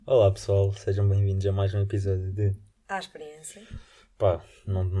Olá pessoal, sejam bem-vindos a mais um episódio de ÀEXPERIência. Pá,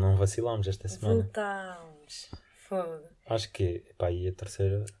 não vacilámos esta semana. Voltámos. Fogo. Acho que é a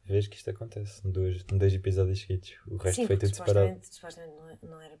terceira vez que isto acontece, dois episódios seguidos. O resto Sim, foi porque tudo separado. supostamente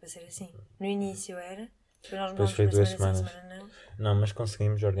não era para ser assim. No início era, depois nós Depois mudámos foi para 2 semana semanas. sim, semana não. Não, mas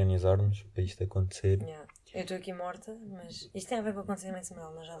conseguimos organizar-nos para isto acontecer. Yeah. Eu estou aqui morta, mas isto tem a ver com o acontecimento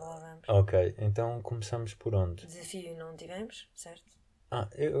semanal, nós já lá vamos. Ok, então começamos por onde? Desafio não tivemos, certo?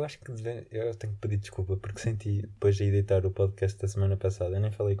 Eu acho que eu tenho que pedir desculpa porque senti, depois de editar o podcast da semana passada, eu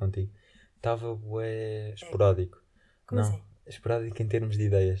nem falei contigo, estava bué esporádico. Como Não, assim? esporádico em termos de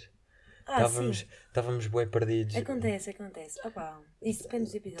ideias. Sim. Estávamos bué perdidos. Acontece. Opa, isso depende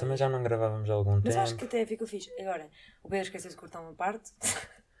dos episódios. Também já não gravávamos há algum Mas tempo. acho que até ficou fixe. Agora, o Pedro esqueceu de cortar uma parte.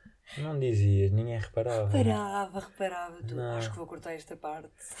 Não dizias, ninguém reparava. Reparava tu. Não. Acho que vou cortar esta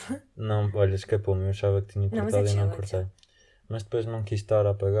parte. Não, olha, escapou-me, eu achava que tinha Não, mas cortado é e não chill, é cortei. chill. Mas depois não quis estar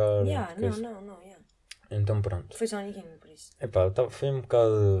a apagar. Yeah, porque não. Então pronto. Foi só um niquinho, por isso. Foi um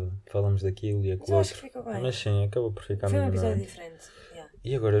bocado. Falamos daquilo e Mas aquilo eu acho outro. que ficou bem. Mas sim, acabou por ficar Foi um mesmo episódio bem. diferente. Yeah.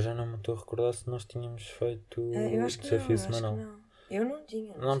 E agora já não me estou a recordar se nós tínhamos feito Eu o acho que desafio não, semanal. Eu não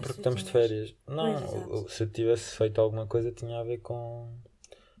tinha. Não, sei porque se tu estamos de tinhas. férias. Não, Pois, exato. se eu tivesse feito alguma coisa tinha a ver com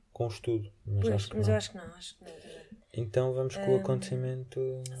o estudo. Mas Pois, acho que mas não. eu acho que não. Então vamos com o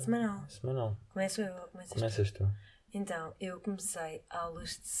acontecimento Semanal. Começo eu ou começas tu? Começas tu. Então, eu comecei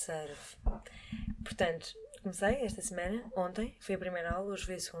aulas de surf. Portanto, comecei esta semana, ontem, foi a primeira aula, hoje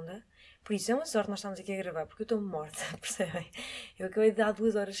foi a segunda. Por isso é uma sorte nós estamos aqui a gravar, porque eu estou morta, percebem? Eu acabei de dar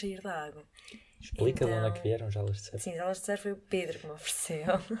 2 horas a sair da água. Explica de onde é Então, que vieram as aulas de surf. Sim, as aulas de surf foi o Pedro que me ofereceu.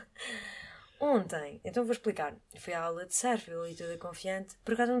 Ontem, então vou explicar. Foi a aula de surf, eu ali toda confiante.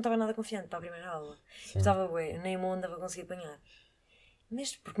 Por acaso eu não estava nada confiante para a primeira aula. Sim. Eu estava bué, nem uma onda para conseguir apanhar.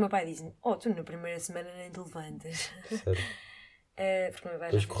 Mas porque o meu pai disse-me, tu na primeira semana nem te levantas. Sério. Porque o meu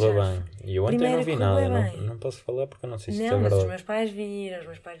pai Depois já fez correu surf. bem. E eu ontem Primeiro não vi correu nada. bué bem. Não posso falar porque eu não sei se isto Não, é mas os verdade. meus pais viram.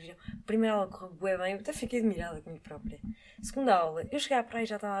 A primeira aula correu bué bem, eu até fiquei admirada comigo própria. Segunda aula, eu cheguei à praia e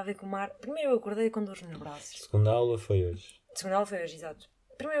já estava a ver com o mar. Primeiro eu acordei com dores nos braços. Segunda aula foi hoje. Segunda aula foi hoje, exato.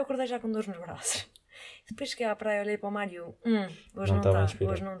 Primeiro eu acordei já com dores nos braços. Depois cheguei à praia, olhei para o mar e eu, hoje Não não estava está,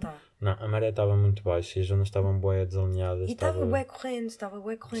 inspirado. hoje não está. Não, a maré estava muito baixa e as ondas estavam bué desalinhadas. E estava bué corrente,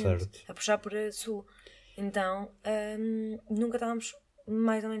 Certo. a puxar por a sul. Então, nunca estávamos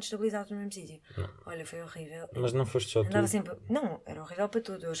mais ou menos estabilizados no mesmo sítio. Não. Olha, foi horrível. Mas não foste só tu. Andava sempre... Não, era horrível para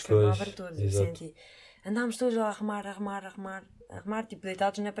todos. Hoje foi Pois, mal para todos, eu exato. senti. Andávamos todos lá a arremar, tipo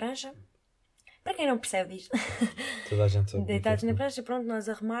deitados na prancha. Para quem não percebe isto. Toda a gente sabe. Deitados na prancha, pronto, nós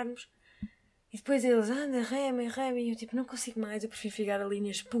a remarmos. E depois eles, remem. E eu tipo, não consigo mais, eu prefiro ficar ali na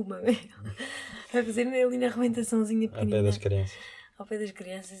espuma, a fazer ali na arrebentaçãozinha A pequenina. pé das crianças. Ao pé das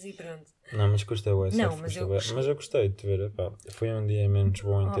crianças e pronto. Não, mas custa bué. Não, surf, mas custa eu bué. gostei. Mas eu gostei de te ver. Epá, foi um dia menos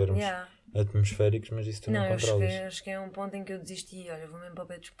bom em termos Yeah. atmosféricos, mas isso tu não Não, controlas. eu cheguei a um ponto em que eu desisti. Olha, vou mesmo para o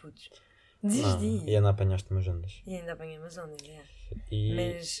pé dos putos. Não, Desisti. e ainda apanhaste umas ondas. E ainda apanhei umas ondas, yeah. E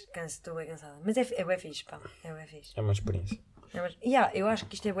Mas estou bem cansada. Mas é bué fixe, pá. É bué fixe. é uma experiência. Eu acho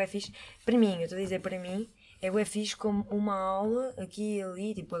que isto é bué fixe. Para mim, eu estou a dizer para mim, é bué fixe como uma aula aqui e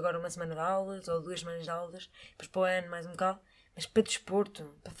ali, tipo agora uma semana de aulas ou 2 semanas de aulas, depois para o ano mais um bocado, mas para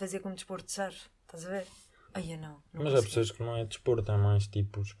desporto, para fazer como desporto de surf, estás a ver? Ai, eu não Mas há consigo. pessoas que não é desporto, é mais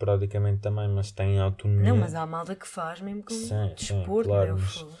tipo esporadicamente também, mas têm autonomia. Não, mas há malta que faz mesmo como Sim, desporto, claro, meu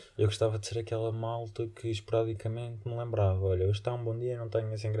mas fogo. eu gostava de ser aquela malta que esporadicamente me lembrava, olha, hoje está um bom dia, não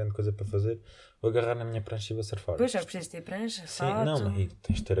tenho assim grande coisa para fazer, vou agarrar na minha prancha e vou surfar. Depois já precisas ter prancha, Sim, fato. não, e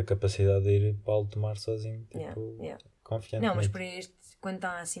tens de ter a capacidade de ir para alto mar sozinho, tipo, Yeah. confiante. Não, mas para este, quando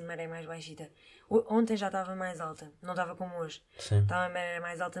está assim maré mais baixita, ontem já estava mais alta, não estava como hoje. Sim. Estava a maré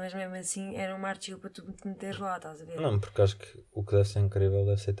mais alta, mas mesmo assim era um mar chill para tu te meteres lá, estás a ver? Não, porque acho que o que deve ser incrível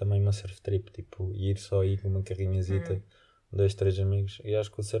deve ser também uma surf trip, tipo, ir só aí com uma carrinhazita, 2, 3 amigos, e acho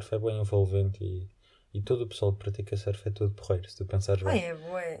que o surf é bem envolvente e todo o pessoal que pratica surf é todo porreiro, se tu pensares bem. É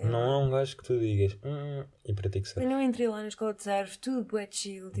bué. Não é um gajo que tu digas, e pratica surf. Eu não entrei lá na escola de surf, tudo bué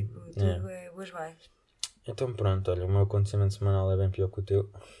chill, tipo, tudo bué, boas vibes. Então pronto, olha, o meu acontecimento semanal é bem pior que o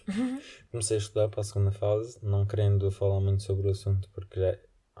teu. Comecei a estudar para a segunda fase, não querendo falar muito sobre o assunto, porque já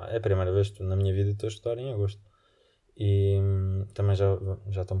é a primeira vez que na minha vida estou a estudar em agosto. E também já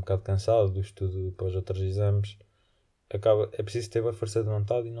estou um bocado cansado do estudo para os outros exames. É preciso ter a força de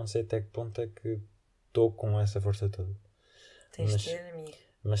vontade e não sei até que ponto é que estou com essa força toda. Tens de ter, amigo.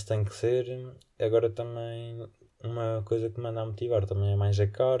 Mas tem que ser. Agora também uma coisa que me anda a motivar também é mais a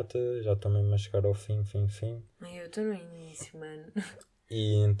carta, já estou mesmo a chegar ao fim. Eu estou no início, mano.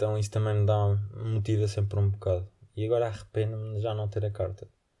 E então isso também me motiva sempre um bocado. E agora arrependo-me de já não ter a carta.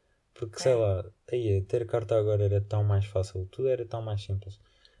 Porque sei lá, ter carta agora era tão mais fácil, tudo era tão mais simples.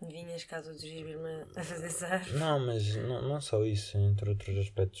 Vinhas cá todos os dias vir-me a fazer surf. Não, mas não só isso, entre outros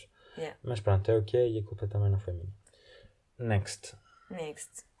aspectos. Yeah. Mas pronto, é o que é e a culpa também não foi minha. Next.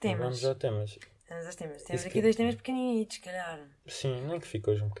 Temas. Vamos aos temas. Vamos aos temas. Temos aqui 2 temas pequenitos, se calhar. Sim, nem que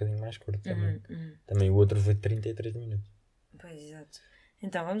ficou hoje um bocadinho mais curto também. Também o outro foi 33 minutos. Pois, exato.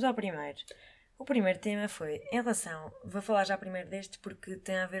 Então, vamos ao primeiro. O primeiro tema foi, em relação... Vou falar já primeiro deste porque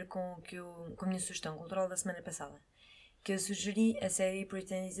tem a ver com a minha sugestão cultural da semana passada. Que eu sugeri a série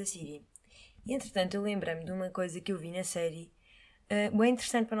Pretend is a City. E, entretanto, eu lembrei-me de uma coisa que eu vi na série, bem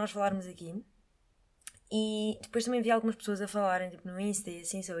interessante para nós falarmos aqui. E depois também vi algumas pessoas a falarem, tipo no Insta e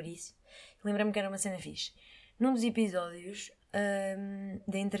assim, sobre isso. Lembrei-me que era uma cena fixe. Num dos episódios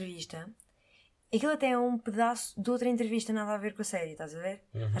da entrevista, aquilo até é um pedaço de outra entrevista, nada a ver com a série, estás a ver?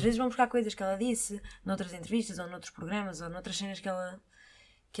 Às vezes vão buscar coisas que ela disse noutras entrevistas, ou noutros programas, ou noutras cenas que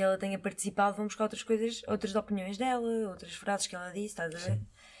ela tenha participado, vão buscar outras coisas, outras opiniões dela, outras frases que ela disse, estás a ver? Sim.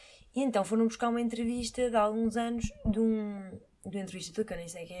 E então foram buscar uma entrevista de há alguns anos de um entrevistador, que eu nem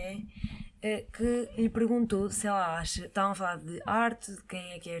sei quem é, que lhe perguntou se ela acha, estavam a falar de arte, de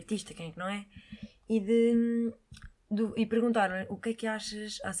quem é que é artista, quem é que não é, e perguntaram o que é que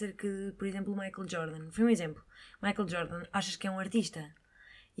achas acerca de, por exemplo, Michael Jordan. Foi um exemplo. Michael Jordan, achas que é um artista?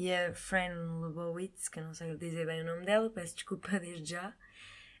 E a Fran Lebowitz, que eu não sei dizer bem o nome dela, peço desculpa desde já,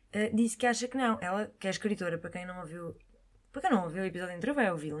 disse que acha que não. Ela, que é escritora, para quem não ouviu o episódio inteiro,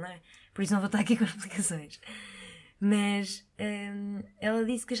 vai ouvi-lo, não é? Por isso não vou estar aqui com explicações. Mas ela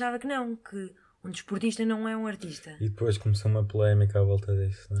disse que achava que não, que um desportista não é um artista. E depois começou uma polémica à volta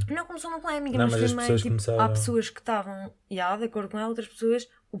disso, não é? Não começou uma polémica, não, mas as foi pessoas meio, começaram... há pessoas que estavam de acordo com ela, outras pessoas,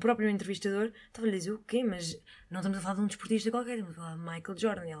 o próprio entrevistador, estava a dizer o quê? Mas não estamos a falar de um desportista qualquer, estamos a falar de Michael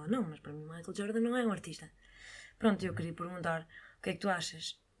Jordan. E ela, não, mas para mim Michael Jordan não é um artista. Pronto, eu queria perguntar o que é que tu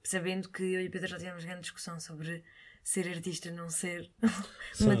achas, sabendo que eu e o Pedro já tivemos grande discussão sobre ser artista, não ser,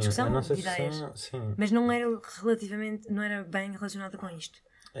 uma discussão de ideias, sim. Mas não era bem relacionada com isto.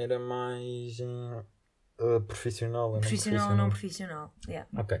 Era mais profissional não profissional. Yeah.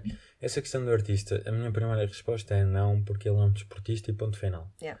 Ok, essa questão do artista, a minha primeira resposta é não, porque ele é um desportista e ponto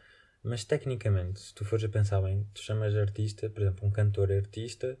final. Yeah. Mas tecnicamente, se tu fores a pensar bem, tu chamas de artista, por exemplo, um cantor é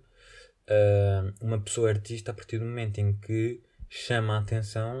artista, uma pessoa é artista a partir do momento em que chama a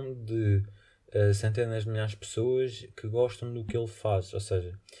atenção de centenas de milhares de pessoas que gostam do que ele faz. Ou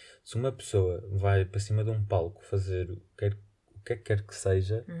seja, se uma pessoa vai para cima de um palco fazer o que quer que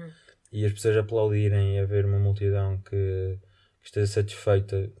seja, e as pessoas aplaudirem e haver uma multidão que esteja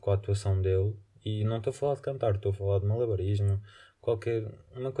satisfeita com a atuação dele, e não estou a falar de cantar, estou a falar de malabarismo,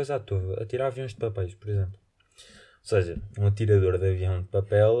 uma coisa à toa, atirar aviões de papéis, por exemplo. Ou seja, um atirador de avião de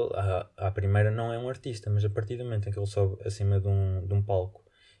papel, à primeira não é um artista, mas a partir do momento em que ele sobe acima de um palco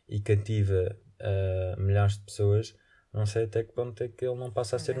e cativa milhares de pessoas, não sei até que ponto é que ele não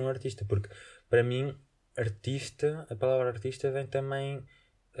passa a ser um artista, porque para mim a palavra artista vem também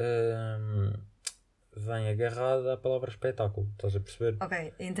vem agarrada à palavra espetáculo, estás a perceber?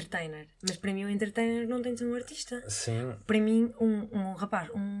 Ok, entertainer, mas para mim o entertainer não tem de ser um artista. Sim. Para mim um rapaz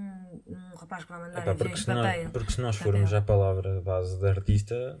que vai mandar aviões de papel, porque se nós formos à palavra base de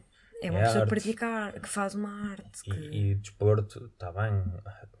artista, é uma pessoa que faz uma arte e desporto, está bem.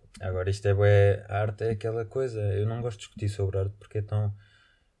 Agora isto a arte é aquela coisa, eu não gosto de discutir sobre arte porque é tão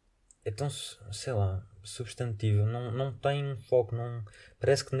sei lá, substantivo, não tem foco,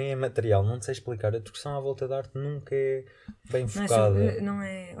 parece que nem é material, não sei explicar. A discussão à volta da arte nunca é bem focada, não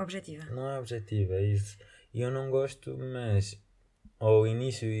é objetiva, é isso, e eu não gosto. Mas ao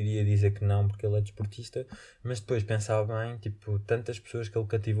início eu iria dizer que não, porque ele é desportista, mas depois pensava bem, tipo, tantas pessoas que ele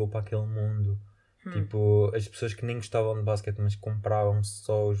cativou para aquele mundo, tipo, as pessoas que nem gostavam de basquete, mas compravam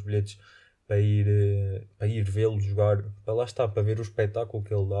só os bilhetes para ir vê-lo jogar, para lá estar, para ver o espetáculo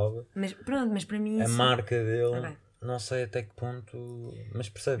que ele dava. Mas pronto, mas para mim a marca dele, não sei até que ponto, mas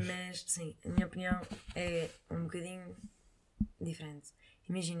percebes? Mas sim, a minha opinião é um bocadinho diferente.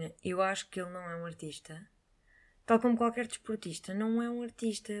 Imagina, eu acho que ele não é um artista, tal como qualquer desportista não é um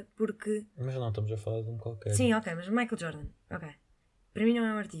artista, porque... Mas não estamos a falar de um qualquer. Sim, ok, mas Michael Jordan, ok. Para mim não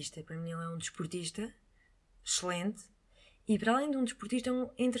é um artista, para mim ele é um desportista excelente. E para além de um desportista, é um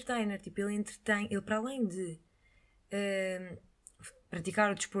entertainer. Tipo, ele para além de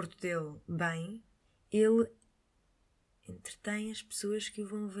praticar o desporto dele bem, ele entretém as pessoas que o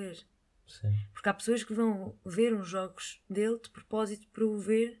vão ver. Sim. Porque há pessoas que vão ver os jogos dele de propósito para o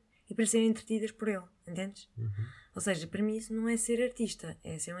ver e para serem entretidas por ele. Entendes? Ou seja, para mim isso não é ser artista,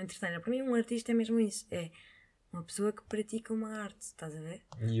 é ser um entertainer. Para mim um artista é mesmo isso. É uma pessoa que pratica uma arte. Estás a ver?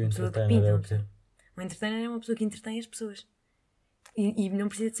 E o entertainer é o quê? Um entertainer é uma pessoa que entretém as pessoas. E não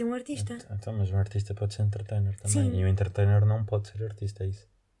precisa de ser um artista. Então, mas um artista pode ser entertainer também. Sim. E o entertainer não pode ser artista, é isso?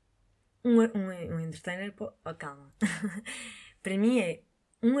 um entertainer... calma. Para mim é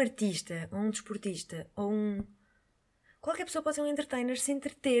um artista, ou um desportista, ou um... Qualquer pessoa pode ser um entertainer sem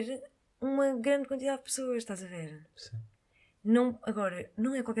entreter uma grande quantidade de pessoas, estás a ver? Sim. Não, agora,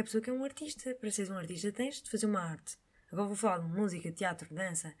 não é qualquer pessoa que é um artista. Para seres um artista tens de fazer uma arte. Agora vou falar de música, teatro,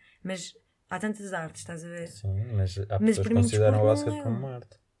 dança, mas há tantas artes, estás a ver? Sim, mas há Mas pessoas que para mim, consideram o desporto não basquete é como uma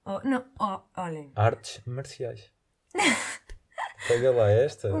arte. Olhem. Artes marciais. Pega lá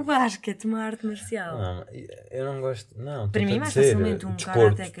esta. O basquete, uma arte marcial. Não, eu não gosto. Não, Para mim, estou a mais dizer, facilmente um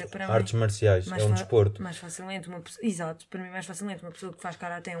desporto, karateca. Para artes mim, marciais, é um desporto. Mais facilmente uma pessoa. Exato, para mim, mais facilmente uma pessoa que faz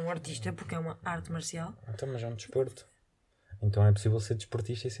karaté é um artista, porque é uma arte marcial. Então, mas é um desporto. Então é possível ser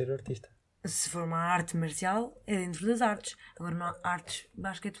desportista e ser artista. Se for uma arte marcial, é dentro das artes. Agora não há artes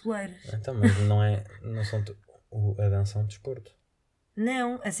basqueteboleiras. Então, mas não é. Não são, a dança é um desporto.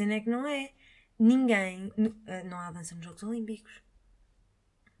 Não, a cena é que não é. Ninguém. Não há dança nos Jogos Olímpicos.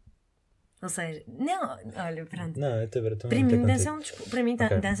 Ou seja, não, olha, pronto. Não, eu estou para mim, dança é um desporto. Para mim,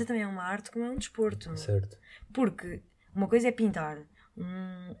 dança também é uma arte como é um desporto. Certo. Porque uma coisa é pintar.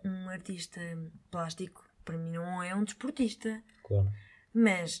 Um artista plástico, para mim, não é um desportista. Claro.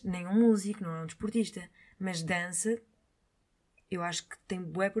 Mas nem um músico, não é um desportista. Mas dança, eu acho que tem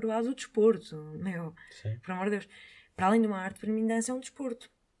bué por base o desporto. Meu, sim. Por amor de Deus. Para além de uma arte, para mim, dança é um desporto.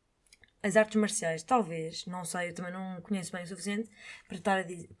 As artes marciais, talvez, não sei, eu também não conheço bem o suficiente para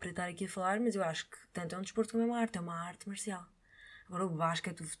estar aqui a falar, mas eu acho que tanto é um desporto como é uma arte marcial. Agora o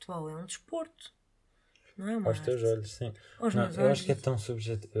basquete, o futebol é um desporto, não é uma Aos arte. teus olhos, sim. Aos não, meus eu olhos. acho que é tão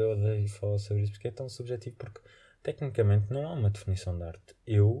subjetivo, eu odeio falar sobre isso porque é tão subjetivo, porque tecnicamente não há uma definição de arte.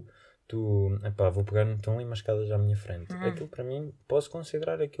 Vou pegar no tom e uma escada já à minha frente. Aquilo para mim, posso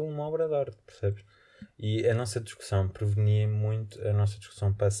considerar aquilo uma obra de arte, percebes? E a nossa discussão prevenia muito a nossa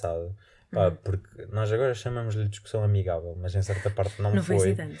discussão passada. Porque nós agora chamamos-lhe discussão amigável, mas em certa parte não foi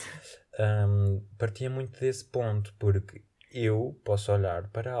assim tanto. Partia muito desse ponto, porque eu posso olhar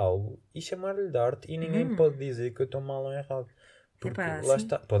para algo e chamar-lhe de arte e ninguém pode dizer que eu estou mal ou errado. Porque lá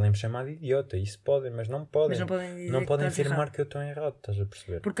está, podem-me chamar de idiota, isso podem, mas não podem. Não podem afirmar que eu estou errado, estás a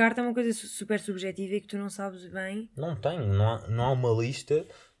perceber? Porque a arte é uma coisa super subjetiva e que tu não sabes bem. Não há uma lista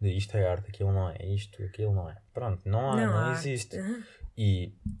de isto é arte, aquilo não é, isto, aquilo não é. Pronto, não existe.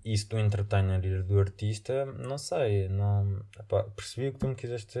 E isso do entertainer e do artista, não sei, percebi o que tu me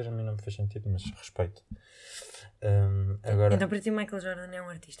quiseste dizer, a mim não me fez sentido, mas respeito. Agora, então para ti Michael Jordan é um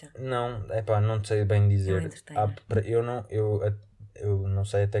artista? Não, não sei bem dizer. É um entertainer. Eu não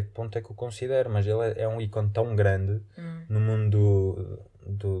sei até que ponto é que o considero, mas ele é um ícone tão grande no mundo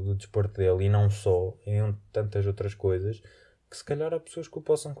do desporto dele, e não só, em tantas outras coisas, que se calhar há pessoas que o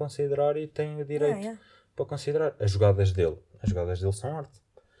possam considerar e têm o direito para considerar. As jogadas dele são arte.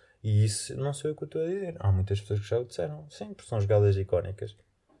 E isso não sei o que eu estou a dizer. Há muitas pessoas que já o disseram. Sim, porque são jogadas icónicas.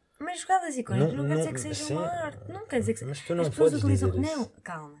 Mas jogadas icónicas não quer dizer que seja uma arte. Não quer dizer que mas tu não as pessoas podes utilizam... dizer isso. Não,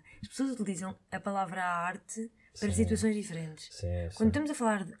 calma. As pessoas utilizam a palavra arte para situações diferentes. Sim. Quando estamos a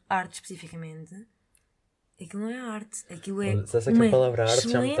falar de arte especificamente, aquilo não é arte. Aquilo é sabes que a palavra arte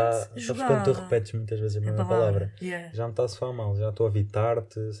já me está... jogada. Sabes quando tu repetes muitas vezes a mesma palavra? Yeah. Já me está a soar mal. Já estou a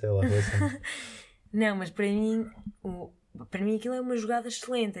evitar-te, sei lá. Assim. Não, mas para mim aquilo é uma jogada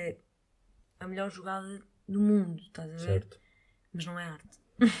excelente. É a melhor jogada do mundo, estás a ver? Certo. Mas não é arte.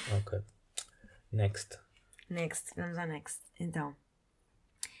 Ok. Next, vamos ao next. Então,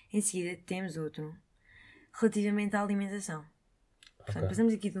 em seguida temos outro relativamente à alimentação. Portanto,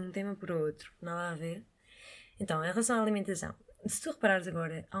 passamos aqui de um tema para o outro, nada a ver. Então, em relação à alimentação, se tu reparares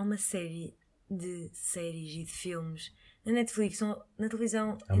agora, há uma série de séries e de filmes na Netflix, na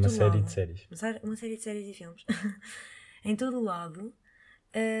televisão, há uma série de séries. Uma série de séries e filmes em todo o lado,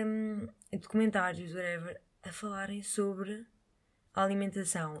 documentários, whatever, a falarem sobre a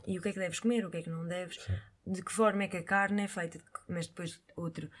alimentação e o que é que deves comer, o que é que não deves. Sim. De que forma é que a carne é feita, mas depois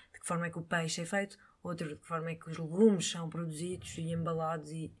outro, de que forma é que o peixe é feito, outro, de que forma é que os legumes são produzidos e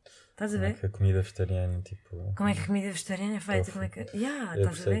embalados e... Estás a ver? Como é que a comida vegetariana, tipo... Como é que a comida vegetariana é feita? Como é que...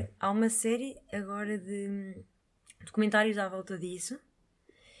 estás a ver? Há uma série agora de documentários à volta disso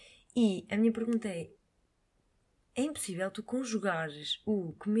e a minha pergunta é impossível tu conjugares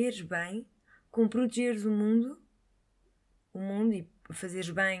o comeres bem com protegeres o mundo e fazeres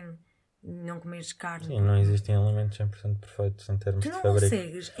bem, não comeres carne. Sim, não existem alimentos 100% perfeitos em termos de fabrico. Tu não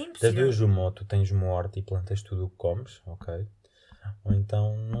consegues, é impossível. Das duas uma, tu tens uma horta e plantas tudo o que comes, ok? Ou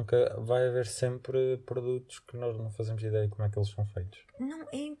então nunca vai haver sempre produtos que nós não fazemos ideia de como é que eles são feitos. Não,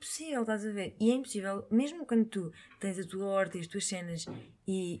 é impossível, estás a ver? E é impossível, mesmo quando tu tens a tua horta e as tuas cenas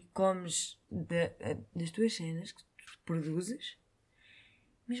e comes das tuas cenas que tu produzes,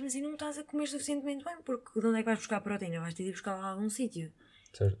 mesmo assim não estás a comer suficientemente bem, porque de onde é que vais buscar a proteína? Vais ter de ir buscar lá a algum sítio.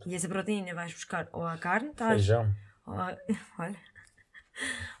 Certo. E essa proteína vais buscar ou à carne, estás... Feijão. Olha.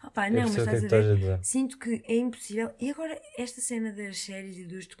 Opa, não, mas estás a ver? Sinto que é impossível. E agora, esta cena das séries e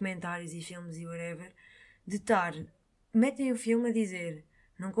dos documentários e filmes e whatever, de estar... Metem o filme a dizer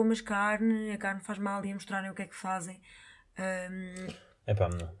não comas carne, a carne faz mal, e a mostrarem o que é que fazem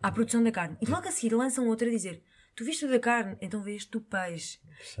à produção da carne. E logo a seguir lançam outro a dizer tu viste o da carne, então vês tu peixe.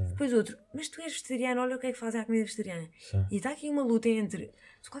 Sim. Depois outro, mas tu és vegetariano, olha o que é que fazem à comida vegetariana. Sim. E está aqui uma luta entre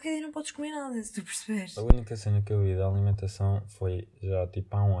tu qualquer dia não podes comer nada, se tu perceberes. A única cena que eu vi da alimentação foi já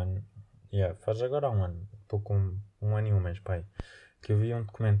tipo há um ano, faz agora há um ano, pouco um ano e um mês, pai, que eu vi um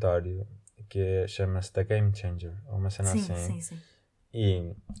documentário que chama-se The Game Changer, ou uma cena assim. Sim.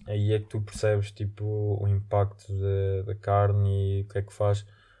 E aí é que tu percebes tipo o impacto da carne e o que é que faz,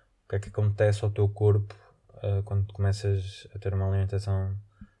 o que é que acontece ao teu corpo quando começas a ter uma alimentação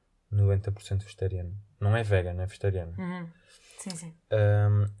 90% vegetariana. Não é vegana, é vegetariana. Sim.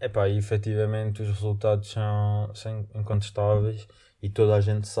 E efetivamente os resultados são incontestáveis e toda a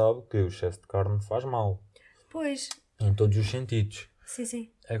gente sabe que o excesso de carne faz mal. Pois. Em todos os sentidos.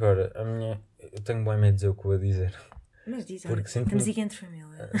 Sim. Agora, eu tenho bem medo de dizer o que vou dizer. Mas diz, olha, estamos aqui entre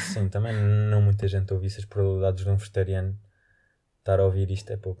família. Sim, também não muita gente ouve isso. As probabilidades de um vegetariano estar a ouvir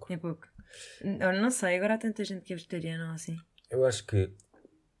isto é pouco. É pouco. Não sei, agora há tanta gente que é vegetariana ou assim. Eu acho que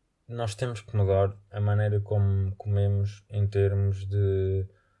nós temos que mudar a maneira como comemos em termos de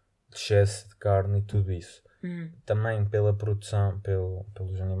excesso de carne e tudo isso. Também pela produção,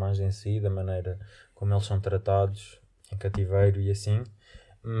 pelos animais em si, da maneira como eles são tratados em cativeiro e assim,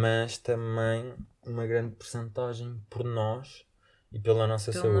 mas também uma grande percentagem por nós e pela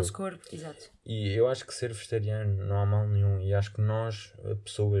nossa saúde. Pelo nosso corpo, exato. E eu acho que ser vegetariano não há mal nenhum. E acho que nós,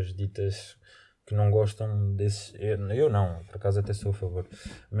 pessoas ditas que não gostam desses... Eu não, por acaso até sou a favor.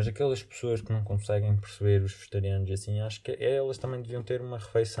 Mas aquelas pessoas que não conseguem perceber os vegetarianos assim, acho que elas também deviam ter uma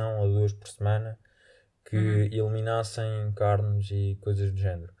refeição ou 2 por semana que eliminassem carnes e coisas do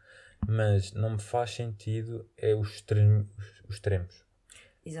género. Mas não me faz sentido os extremos.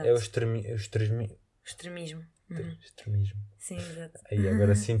 Exato. É o extremismo. Extremismo. Sim, exato. Aí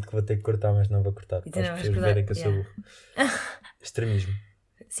agora sinto que vou ter que cortar, mas não vou cortar. Para as pessoas verem que eu sou burro. Extremismo.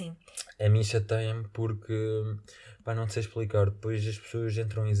 Sim. A mim chateia-me porque, não te sei explicar, depois as pessoas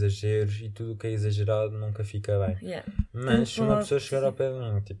entram em exageros e tudo o que é exagerado nunca fica bem. Mas se uma pessoa chegar ao pé de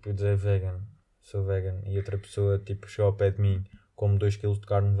mim, tipo, dizer sou vegan, e outra pessoa, tipo, chegar ao pé de mim como 2 kg de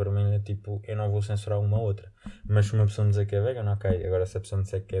carne vermelha, tipo, eu não vou censurar uma ou outra. Mas se uma pessoa me dizer que é vegan, ok. Agora se a pessoa me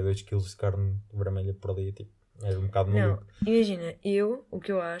disser que é 2 kg de carne vermelha por dia, tipo, é um bocado maluco. Não, imagina, o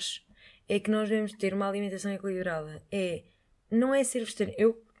que eu acho é que nós devemos ter uma alimentação equilibrada. Não é ser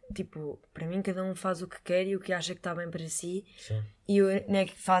vegetariano. Para mim cada um faz o que quer e o que acha que está bem para si. Sim. E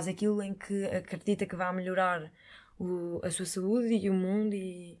faz aquilo em que acredita que vai melhorar a sua saúde e o mundo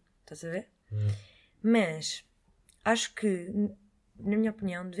e... Estás a ver? Mas acho que, na minha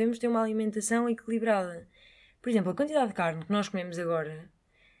opinião, devemos ter uma alimentação equilibrada. Por exemplo, a quantidade de carne que nós comemos agora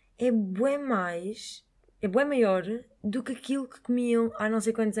é bué maior do que aquilo que comiam há não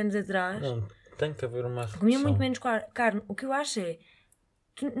sei quantos anos atrás. Não, tem que haver uma redução. Comiam muito menos carne. O que eu acho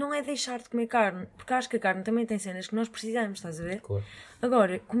não é deixar de comer carne, porque acho que a carne também tem cenas que nós precisamos, estás a ver? Claro.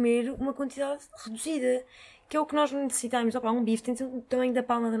 Agora, comer uma quantidade reduzida, que é o que nós necessitamos. Um bife tem o tamanho da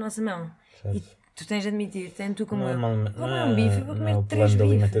palma da nossa mão. Certo. E tu tens de admitir, tanto tu como eu. Não é um bife, eu vou comer 3 bifes. Plano de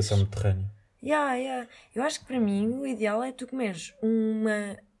alimentação mediterrânea. Eu acho que para mim o ideal é tu comeres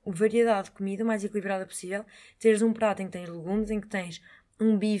uma variedade de comida mais equilibrada possível, teres um prato em que tens legumes, em que tens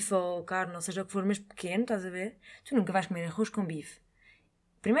um bife ou carne, ou seja o que for, mas pequeno, estás a ver? Tu nunca vais comer arroz com bife.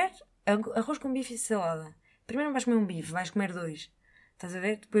 Primeiro, arroz com bife e salada. Primeiro não vais comer um bife, vais comer 2. Estás a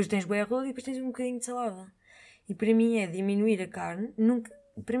ver? Depois tens bué arroz e depois tens um bocadinho de salada. E para mim é diminuir a carne.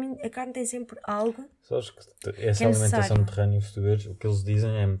 Para mim a carne tem sempre algo. Sabes que essa alimentação mediterrânea, se tu veres, o que eles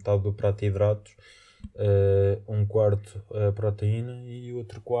dizem é metade do prato de hidratos, 1/4 proteína e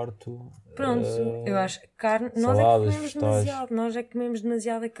outro quarto. Pronto, eu acho que carne. Nós é que comemos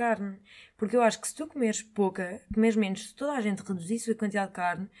demasiada carne. Porque eu acho que se tu comeres menos, se toda a gente reduzisse a quantidade de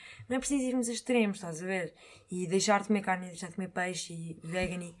carne, não é preciso irmos a extremos, estás a ver? E deixar de comer carne e deixar de comer peixe e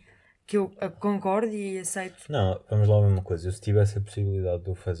vegan, que eu concordo e aceito. Não, vamos lá ver uma coisa. Eu se tivesse a possibilidade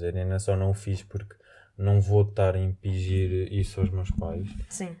de o fazer, ainda só não o fiz porque não vou estar a impingir isso aos meus pais.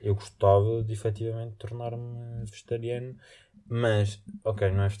 Sim. Eu gostava de efetivamente tornar-me vegetariano, mas,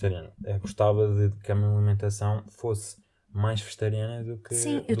 ok, não é vegetariano. Eu gostava de que a minha alimentação fosse mais vegetariana do que,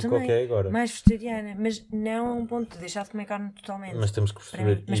 sim, eu do também, que o que é agora. mais vegetariana, mas não a um ponto de deixar de comer carne totalmente. Mas temos que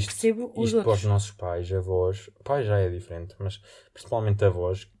perceber mas percebo os isto para os outros. nossos pais, avós. Pai já é diferente, mas principalmente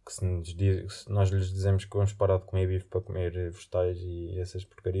avós, que se nós lhes dizemos que vamos parar de comer bife para comer vegetais e essas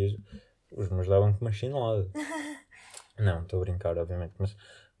porcarias, os meus davam com uma chinelada. Não, estou a brincar, obviamente, mas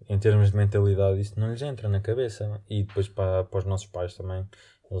em termos de mentalidade isso não lhes entra na cabeça. E depois para os nossos pais também,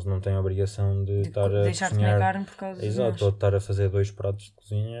 eles não têm a obrigação de estar a deixar cozinhar. De comer carne por causa Exato, ou de estar a fazer 2 pratos de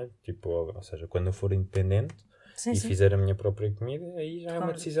cozinha, tipo, ou seja, quando eu for independente sim, e sim. fizer a minha própria comida, aí já é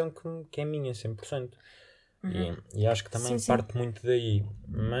uma decisão que é minha, 100%. E acho que também parte muito daí.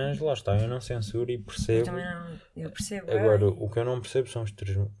 Mas lá está, eu não censuro e percebo. Eu também não, eu percebo. Agora, o que eu não percebo são os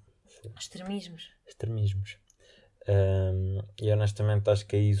extremismos. E honestamente acho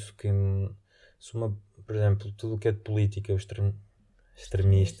que é isso que por exemplo, tudo o que é de política, os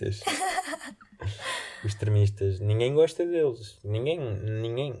extremistas os extremistas, ninguém gosta deles,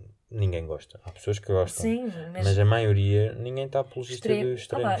 ninguém gosta, há pessoas que gostam. Sim, mas a maioria, ninguém está apologista dos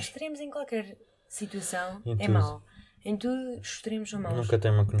extremos. Extremos em qualquer situação em é mau, em tudo os extremos são maus, nunca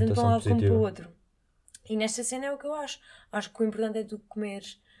tem uma conotação tanto para um lado positiva como para o outro. E nesta cena é o que eu acho que o importante é tu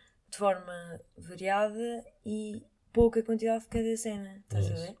comeres de forma variada e pouca quantidade de cada cena, estás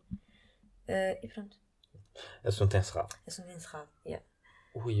a ver? E pronto. Assunto encerrado. Yeah.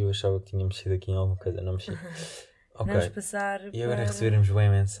 Ui, eu achava que tínhamos mexido aqui em alguma coisa, não mexi. Ok. Vamos passar e agora para... recebermos bem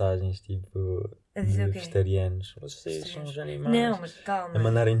mensagens tipo a dizer de vegetarianos. Vocês são os animais. Não, mas calma. A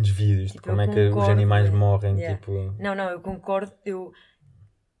mandarem-nos vídeos tipo, de como é que os animais morrem. Yeah. Tipo... Não, eu concordo.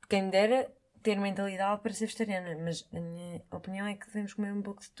 Quem me dera ter mentalidade para ser vegetariana, mas a minha opinião é que devemos comer um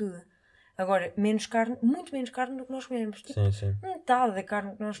pouco de tudo. Agora, menos carne, muito menos carne do que nós comemos. Tipo, sim. Metade da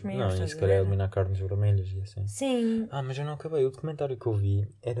carne que nós comemos. Não, e se calhar eliminar carnes vermelhas e assim. Sim. Mas eu não acabei. O documentário que eu vi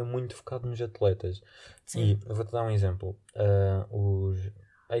era muito focado nos atletas. Sim. E eu vou-te dar um exemplo.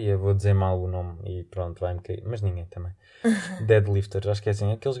 Eu vou dizer mal o nome e pronto, vai-me cair. Mas ninguém também. Deadlifters, acho que é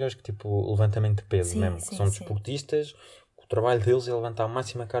assim. Aqueles gajos que tipo levantamento de peso mesmo. Que são desportistas. O trabalho deles é levantar a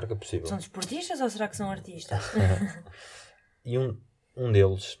máxima carga possível. São desportistas ou será que são artistas? E um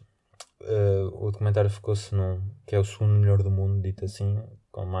deles... o documentário focou-se num que é o segundo melhor do mundo, dito assim,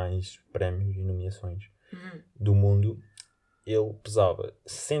 com mais prémios e nomeações do mundo. Ele pesava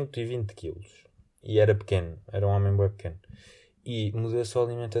 120 quilos e era pequeno, era um homem bem pequeno, e mudou a sua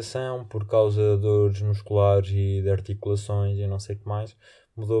alimentação por causa de dores musculares e de articulações e não sei o que mais,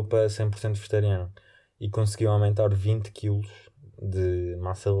 mudou para 100% vegetariano e conseguiu aumentar 20 quilos de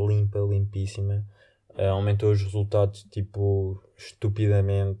massa limpíssima, aumentou os resultados tipo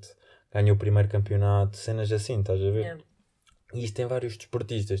estupidamente, ganhou o primeiro campeonato, cenas assim, estás a ver? Yeah. E isto tem vários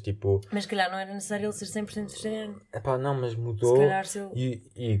desportistas, tipo... Mas se calhar não era necessário ele ser 100% vegetariano. Não, mas mudou. Se calhar se ele...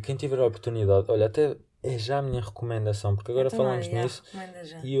 E quem tiver a oportunidade, olha, até é já a minha recomendação, porque agora falamos nisso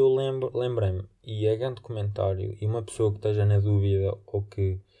e eu lembrei-me, e é grande documentário, e uma pessoa que esteja na dúvida ou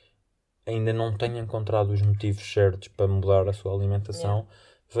que ainda não tenha encontrado os motivos certos para mudar a sua alimentação,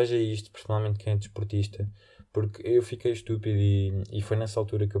 veja isto, principalmente quem é desportista. Porque eu fiquei estúpido e foi nessa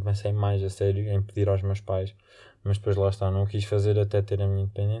altura que eu pensei mais a sério em pedir aos meus pais. Mas depois lá está, não quis fazer até ter a minha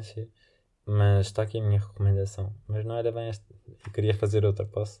independência. Mas está aqui a minha recomendação. Mas não era bem esta. Eu queria fazer outra,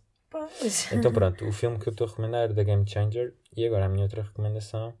 posso? Pois. Então pronto, o filme que eu estou a recomendar é The Game Changer. E agora a minha outra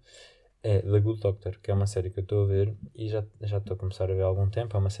recomendação é The Good Doctor, que é uma série que eu estou a ver. E já estou a começar a ver há algum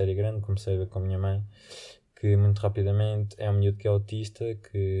tempo. É uma série grande, comecei a ver com a minha mãe. Que muito rapidamente é um miúdo que é autista,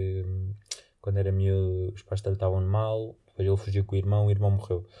 que... Quando era miúdo, os pais tratavam-no mal, depois ele fugiu com o irmão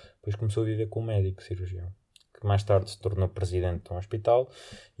morreu. Depois começou a viver com um médico cirurgião, que mais tarde se tornou presidente de um hospital,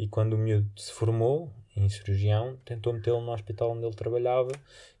 e quando o miúdo se formou em cirurgião, tentou metê-lo no hospital onde ele trabalhava,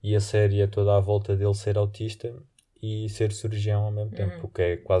 e a série é toda à volta dele ser autista e ser cirurgião ao mesmo tempo, o que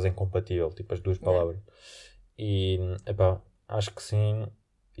é quase incompatível, tipo as duas palavras. E, acho que sim...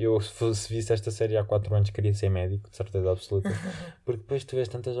 Eu, se visse esta série há 4 anos, queria ser médico, de certeza absoluta. Porque depois tu vês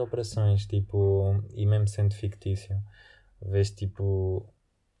tantas operações, tipo, e mesmo sendo fictício, vês, tipo,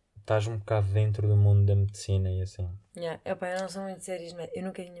 estás um bocado dentro do mundo da medicina e assim. Eu não sou muito de séries médicas. Eu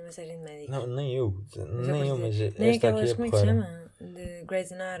nunca vi nenhuma série de médicos. Não, nem eu, mas nem esta aquelas, aqui é como é que se chama? De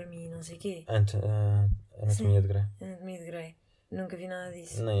Grey's Anatomy, não sei o quê. Anatomia de Grey. Anatomia de Grey. Nunca vi nada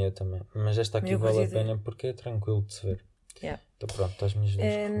disso. Nem eu também. Mas esta aqui vale a pena porque é tranquilo de se ver. Então pronto, estás minhas duas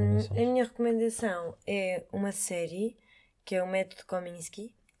recomendações. A minha recomendação é uma série que é o Método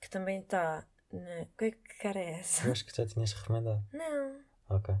Kominsky, que também está na... Que cara é essa? Eu acho que já tinhas recomendado. Não.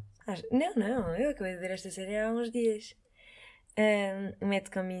 Ok. Não, eu acabei de ver esta série há uns dias. O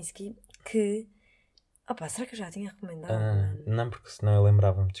Método Kominsky, que... será que eu já tinha recomendado? Não, porque senão eu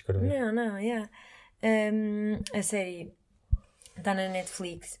lembrava-me de escrever. Não, a série Está na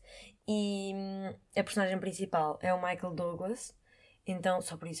Netflix. E a personagem principal é o Michael Douglas. Então,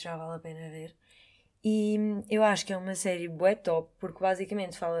 só por isso já vale a pena ver. E eu acho que é uma série bué top, porque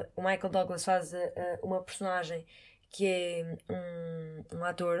basicamente o Michael Douglas faz uma personagem que é um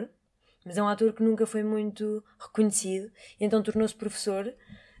ator, mas é um ator que nunca foi muito reconhecido, e então tornou-se professor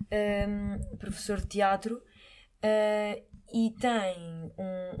de teatro, e tem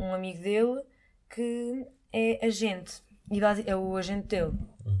um amigo dele que é agente, e é o agente dele.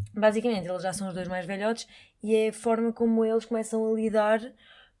 Basicamente, eles já são os dois mais velhotes, e é a forma como eles começam a lidar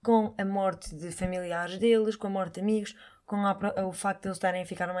com a morte de familiares deles, com a morte de amigos, com o facto de eles estarem a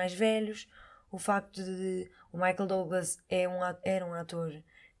ficar mais velhos, o facto de o Michael Douglas era um ator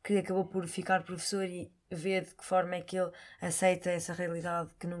que acabou por ficar professor, e ver de que forma é que ele aceita essa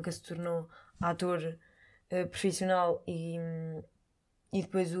realidade, que nunca se tornou ator profissional, e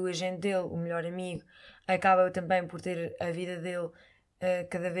depois o agente dele, o melhor amigo, acaba também por ter a vida dele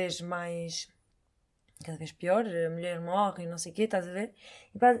cada vez pior, a mulher morre e não sei o quê, estás a ver?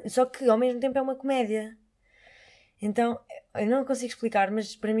 Só que ao mesmo tempo é uma comédia. Então, eu não consigo explicar,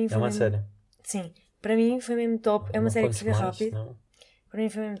 mas para mim foi uma série. Sim, para mim foi mesmo top. É uma série que se vê rápido. Não. Para mim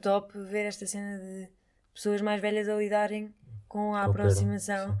foi mesmo top ver esta cena de pessoas mais velhas a lidarem com a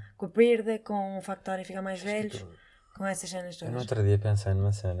aproximação, com a perda, com o facto de estarem a ficar mais velhos, com essas cenas todas. Eu no outro dia pensei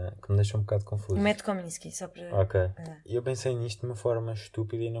numa cena que me deixou um bocado confuso. O método Kominsky, só para... Ok. E eu pensei nisto de uma forma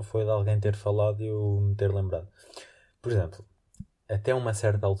estúpida, e não foi de alguém ter falado e eu me ter lembrado. Por exemplo, até uma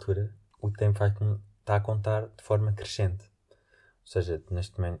certa altura, o tempo está a contar de forma crescente. Ou seja,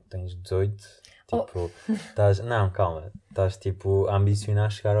 neste momento tens 18, tipo, estás... Não, calma. Estás, tipo, a ambicionar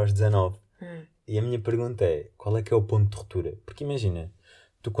chegar aos 19. E a minha pergunta é, qual é que é o ponto de ruptura? Porque imagina,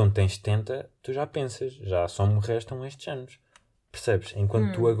 tu quando tens 70, tu já pensas, já só me restam estes anos. Percebes?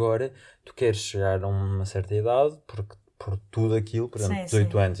 Enquanto tu agora, tu queres chegar a uma certa idade, por tudo aquilo, por exemplo,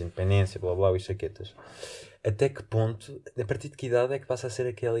 18 anos, independência, blá blá, e chaquetas. Até que ponto, a partir de que idade é que passa a ser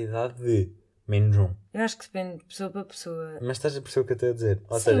aquela idade de menos um? Eu acho que depende de pessoa para pessoa. Mas estás a perceber o que eu estou a dizer?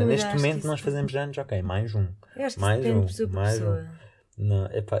 Ou seja, neste momento nós fazemos anos, ok, mais um. Eu acho que mais depende um, de pessoa para mais pessoa. um. Não,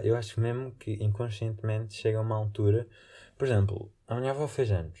 epá, eu acho mesmo que inconscientemente chega a uma altura. Por exemplo, a minha avó fez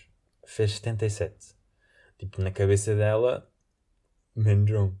anos, fez 77. Tipo, na cabeça dela,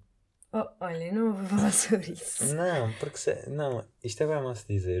 menos um. Olha, não vou falar sobre isso. Não, porque não, isto é bem mal se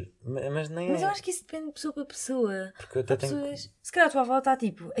dizer, mas nem Mas é. eu acho que isso depende de pessoa para pessoa. Porque eu até tenho... pessoas... Se calhar a tua avó está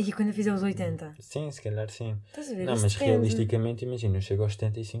tipo, aí quando eu fizer os 80. Sim, se calhar sim. Estás a ver? Não, Isso mas depende. realisticamente, imagina, eu chego aos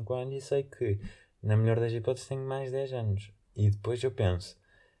 75 anos e sei que, na melhor das hipóteses, tenho mais 10 anos. E depois eu penso,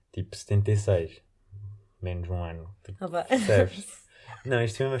 tipo, 76, menos um ano. Tipo, percebes? Não,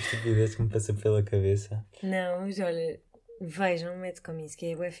 isto é uma estupidez que me passa pela cabeça. Não, mas olha, vejam o método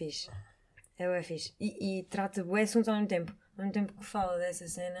Kominsky, é bué fixe. É bué fixe. E trata bué assuntos ao mesmo tempo. Ao mesmo tempo que fala dessa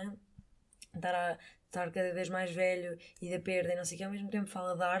cena, estar cada vez mais velho e da perda e não sei o que, ao mesmo tempo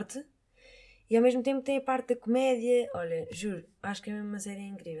fala de arte. E ao mesmo tempo tem a parte da comédia. Olha, juro, acho que é mesmo uma série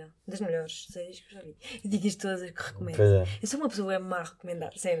incrível. Das melhores séries que eu já vi. Eu digo isto todas as que recomendo. Eu sou uma pessoa má a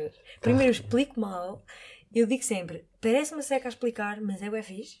recomendar cenas. Primeiro eu explico mal. Eu digo sempre, parece uma seca a explicar, mas é bué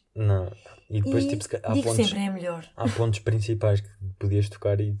fixe. Não. E depois, tipo, há digo pontos, sempre, é melhor. há pontos principais que podias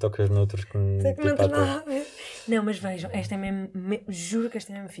tocar e tocas noutros que não tem nada a ver. Não, mas vejam, esta é mesmo, juro que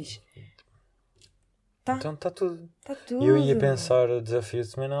esta é mesmo fixe. Tá? Então está tudo. Está tudo. Eu ia pensar o desafio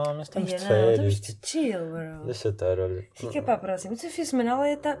semanal, mas estamos de férias. Estamos de chill, bro. Deixa estar, olha. Fica para a próxima. O desafio semanal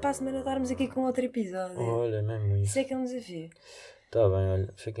é para a semana estarmos aqui com outro episódio. Olha, mesmo isso. Isso é que é um desafio. Está bem,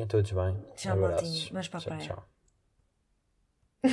 olha. Fiquem todos bem. Tchau, maltinha. Vamos para a praia. Tchau.